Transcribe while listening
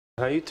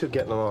How you two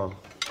getting along?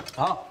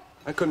 Oh,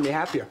 I couldn't be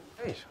happier.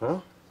 Great,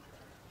 well,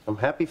 I'm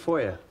happy for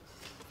you.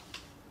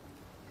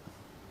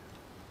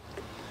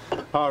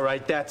 All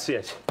right, that's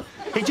it.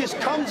 He just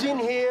comes in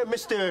here,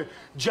 Mr.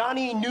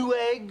 Johnny New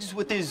Eggs,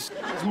 with his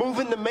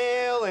moving the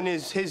mail and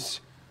his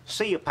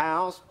see you,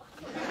 pals.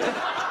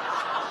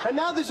 And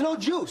now there's no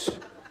juice.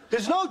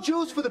 There's no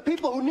juice for the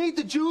people who need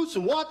the juice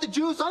and want the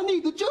juice. I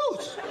need the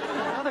juice.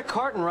 Another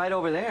carton right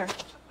over there.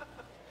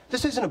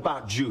 This isn't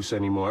about juice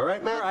anymore,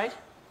 right, man? All right.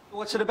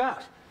 What's it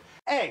about?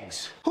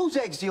 Eggs. Whose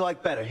eggs do you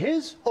like better,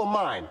 his or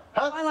mine?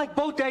 Huh? I like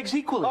both eggs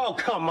equally. Oh,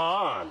 come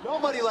on.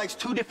 Nobody likes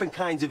two different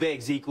kinds of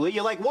eggs equally.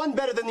 You like one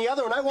better than the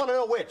other, and I want to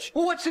know which.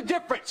 Well, what's the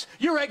difference?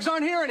 Your eggs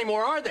aren't here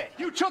anymore, are they?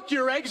 You took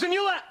your eggs and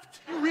you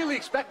left. You really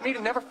expect me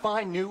to never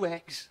find new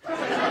eggs?